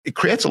it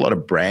creates a lot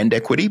of brand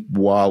equity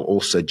while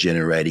also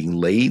generating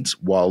leads,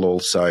 while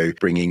also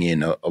bringing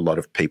in a lot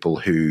of people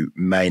who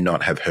may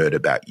not have heard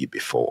about you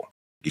before.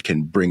 You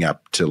can bring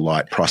up to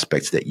light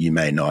prospects that you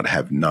may not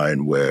have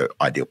known were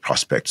ideal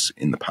prospects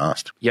in the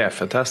past. Yeah,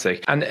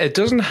 fantastic. And it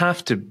doesn't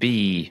have to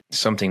be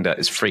something that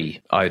is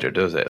free either,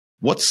 does it?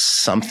 What's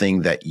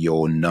something that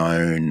you're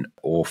known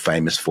or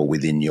famous for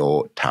within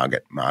your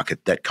target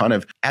market that kind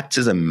of acts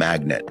as a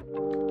magnet?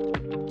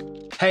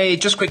 Hey,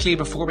 just quickly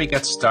before we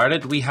get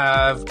started, we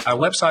have a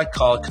website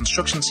called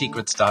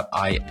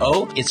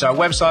constructionsecrets.io. It's our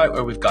website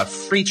where we've got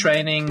free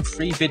training,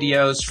 free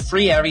videos,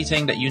 free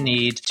everything that you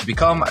need to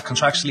become a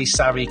contractually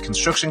savvy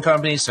construction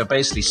company. So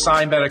basically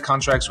sign better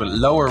contracts with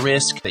lower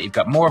risk, that you've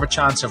got more of a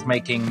chance of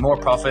making more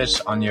profit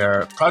on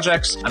your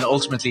projects and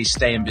ultimately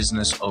stay in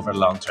business over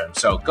long term.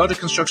 So go to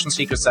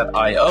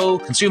constructionsecrets.io,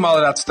 consume all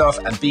of that stuff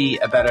and be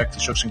a better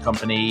construction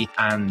company.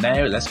 And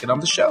now let's get on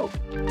the show.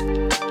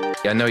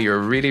 I know you're a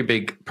really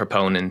big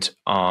proponent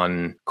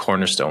on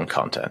Cornerstone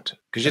content.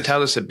 Could you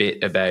tell us a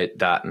bit about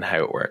that and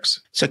how it works?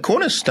 So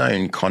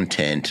Cornerstone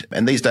content,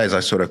 and these days I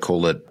sort of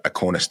call it a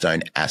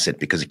Cornerstone asset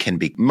because it can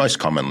be, most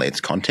commonly it's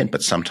content,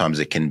 but sometimes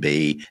it can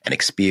be an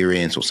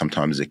experience or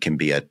sometimes it can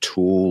be a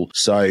tool.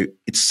 So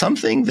it's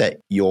something that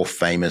you're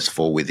famous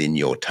for within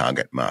your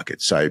target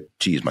market. So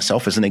to use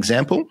myself as an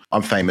example,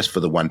 I'm famous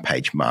for the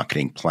one-page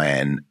marketing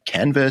plan,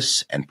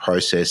 canvas and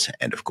process,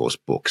 and of course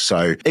book.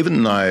 So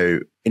even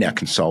though in our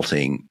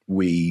consulting,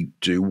 we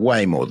do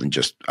way more than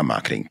just a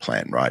marketing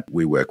plan, right?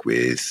 We work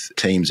with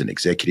teams and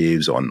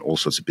executives on all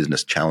sorts of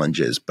business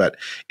challenges. But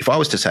if I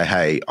was to say,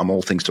 hey, I'm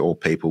all things to all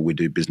people, we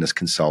do business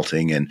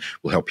consulting and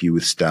we'll help you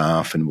with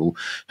staff and we'll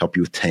help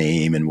you with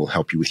team and we'll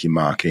help you with your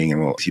marketing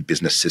and with your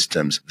business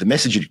systems, the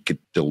message would get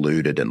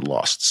diluted and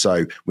lost.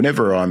 So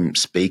whenever I'm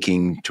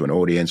speaking to an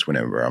audience,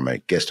 whenever I'm a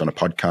guest on a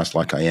podcast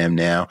like I am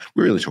now,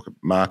 we really talk about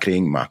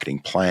marketing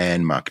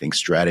plan, marketing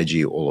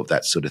strategy, all of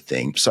that sort of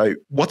thing. So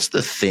what's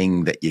the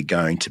thing that you're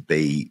going to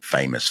be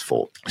famous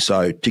for?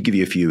 So to give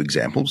you a few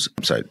examples,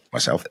 so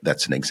myself,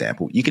 that's an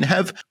example. You can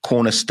have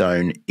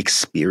Cornerstone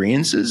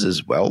experiences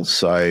as well.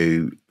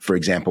 So for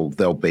example,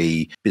 there'll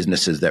be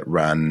businesses that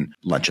run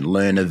lunch and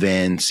learn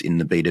events in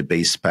the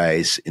B2B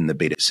space. In the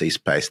B2C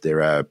space,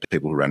 there are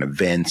people who run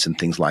events and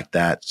things like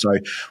that. So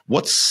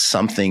what's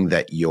something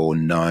that you're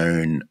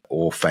known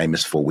or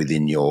famous for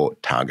within your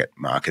target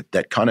market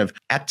that kind of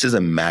acts as a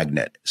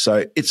magnet?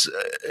 So it's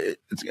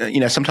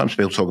sometimes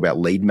people talk about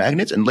lead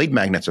magnets, and lead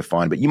magnets are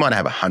fine, but you might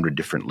have 100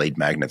 different lead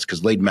magnets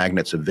because lead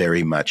magnets are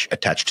very much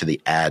attached to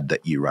the ad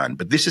that you run.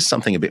 But this is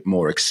something a bit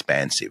more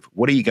expansive.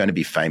 What are you going to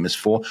be famous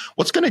for?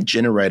 What's going to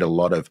generate a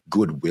lot of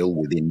goodwill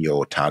within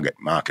your target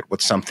market?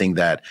 What's something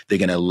that they're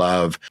going to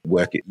love,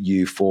 work at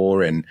you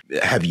for, and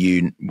have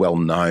you well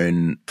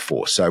known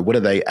for? So what are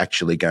they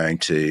actually going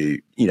to,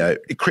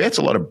 it creates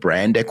a lot of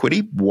brand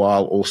equity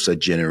while also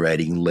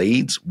generating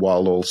leads,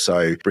 while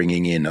also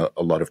bringing in a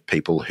lot of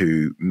people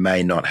who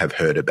may not have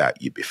heard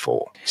about you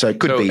before. So it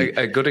could be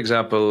a good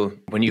example.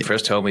 When you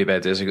first told me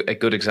about this, a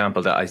good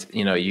example that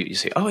you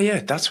say, oh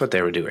yeah, that's what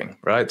they were doing,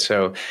 right?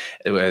 So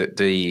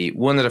the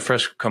one of the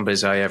first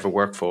companies I ever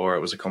worked for, it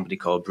was a company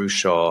called Bruce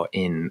Shaw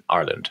in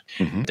Ireland.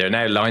 Mm-hmm. They're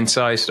now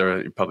Linesight.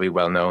 They're probably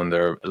well known.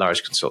 They're a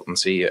large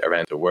consultancy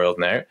around the world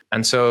now.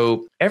 And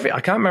so I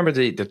can't remember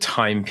the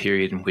time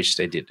period in which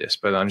they did this,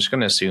 but I'm just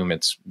going to assume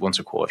it's once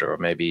a quarter or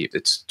maybe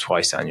it's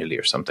twice annually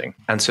or something.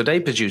 And so they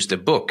produced a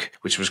book,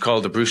 which was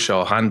called the Bruce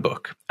Shaw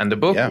Handbook. And the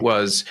book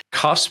was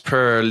cost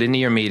per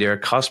linear meter,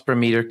 cost per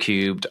meter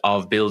cubed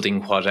of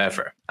building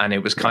whatever. And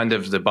it was kind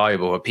of the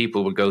Bible where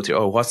people would go to,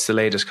 oh, what's the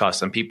latest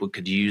cost? And people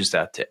could use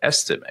that to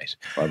estimate.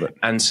 Love it.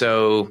 And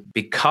so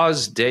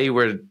because they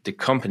were the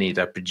company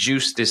that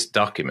produced this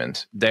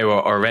document, they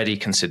were already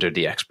considered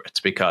the experts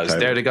because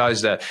they're the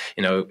guys that,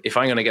 if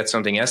I'm going to get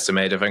something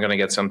estimated, if I'm going to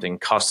get something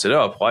costed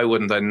up, why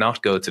wouldn't I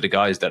not go to the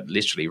guys that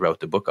literally wrote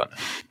the book on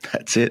it?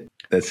 That's it.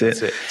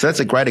 So that's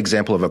a great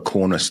example of a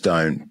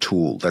Cornerstone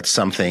tool. That's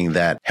something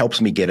that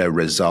helps me get a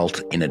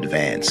result in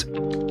advance.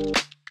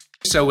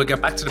 So we'll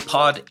get back to the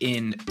pod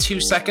in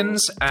 2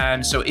 seconds.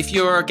 And so if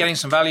you're getting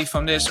some value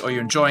from this or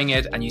you're enjoying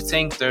it and you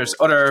think there's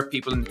other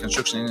people in the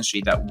construction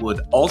industry that would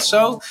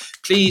also,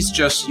 please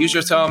just use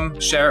your thumb,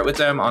 share it with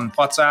them on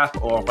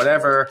WhatsApp or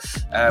whatever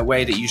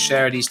way that you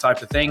share these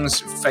type of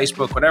things,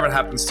 Facebook, whatever it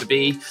happens to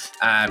be.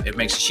 It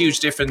makes a huge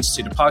difference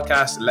to the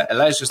podcast. It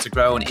allows us to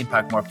grow and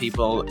impact more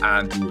people,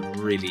 and we would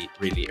really,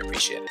 really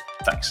appreciate it.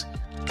 Thanks.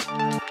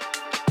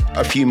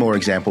 A few more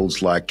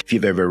examples, like if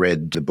you've ever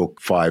read the book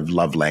 5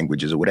 Love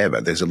Languages or whatever,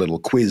 there's a little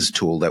quiz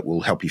tool that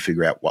will help you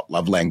figure out what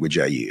love language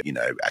are you,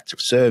 acts of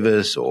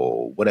service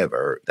or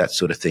whatever, that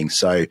sort of thing.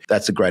 So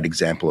that's a great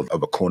example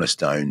of a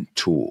Cornerstone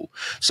tool.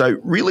 So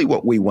really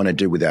what we want to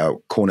do with our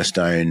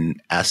Cornerstone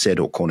asset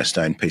or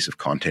Cornerstone piece of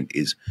content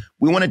is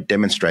we want to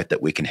demonstrate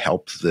that we can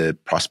help the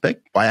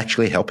prospect by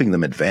actually helping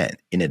them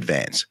in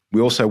advance. We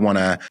also want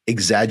to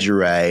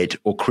exaggerate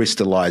or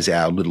crystallize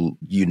our little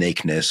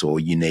uniqueness or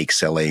unique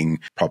selling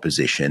proposition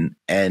proposition.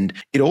 And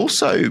it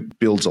also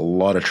builds a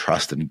lot of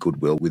trust and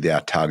goodwill with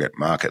our target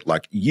market.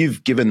 Like,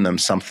 you've given them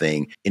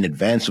something in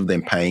advance of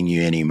them paying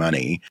you any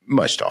money,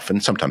 most often.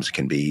 Sometimes it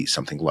can be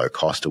something low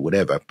cost or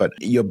whatever, but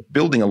you're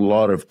building a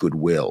lot of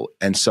goodwill.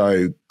 And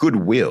so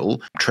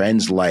goodwill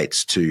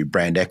translates to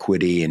brand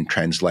equity and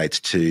translates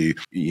to,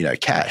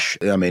 cash.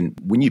 I mean,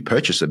 when you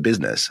purchase a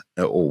business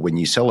or when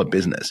you sell a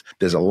business,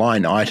 there's a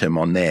line item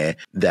on there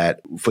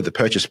that for the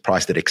purchase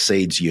price that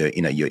exceeds your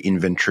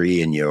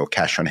inventory and your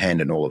cash on hand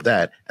and all of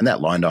that. And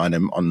that line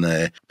item on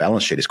the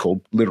balance sheet is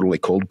literally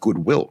called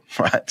goodwill,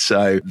 right?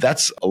 So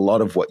that's a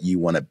lot of what you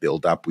want to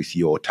build up with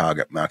your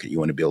target market. You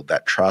want to build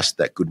that trust,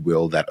 that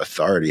goodwill, that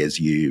authority, as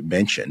you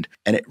mentioned.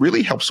 And it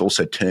really helps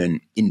also turn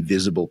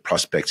invisible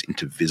prospects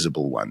into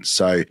visible ones.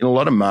 So in a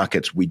lot of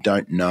markets, we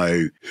don't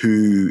know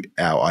who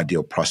our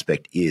ideal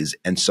prospect is.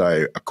 And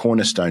so a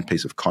cornerstone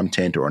piece of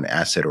content or an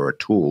asset or a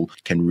tool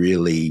can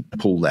really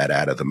pull that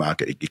out of the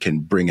market. It can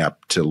bring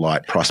up to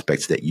light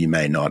prospects that you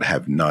may not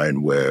have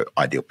known were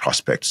ideal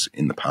prospects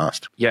in the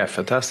past. Yeah,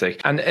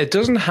 fantastic. And it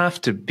doesn't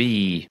have to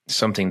be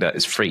something that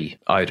is free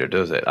either,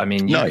 does it? I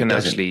mean,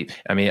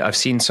 I've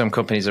seen some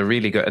companies are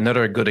really good.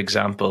 Another good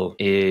example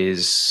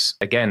is,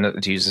 again,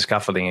 to use the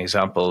scaffolding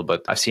example,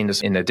 but I've seen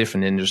this in a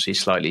different industry,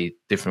 slightly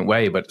different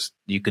way, but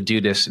you could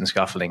do this in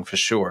scaffolding for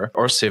sure,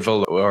 or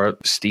civil or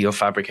steel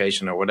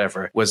fabrication or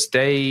whatever, was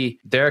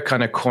their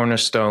kind of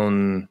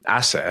cornerstone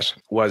asset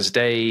was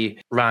they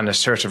ran a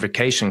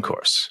certification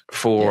course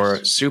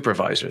for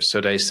supervisors.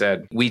 So they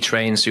said, we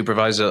train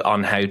supervisors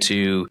on how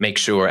to make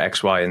sure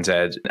X, Y, and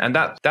Z. And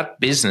that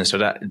business or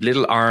that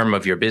little arm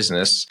of your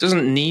business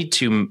doesn't need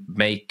to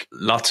make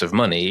lots of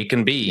money. It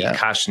can be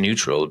cash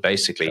neutral,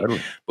 basically.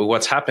 Totally. But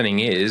what's happening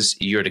is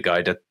you're the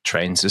guy that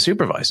trains the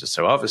supervisors.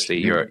 So obviously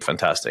you're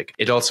fantastic.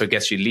 It also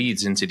gets you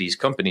leads into these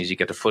companies. You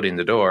get a foot in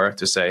the door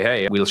to say,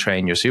 hey, we'll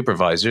train your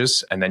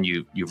supervisors. And then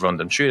you run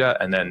them through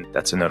that. And then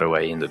that's another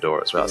way in the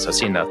door as well. So I've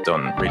seen that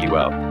done really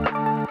well.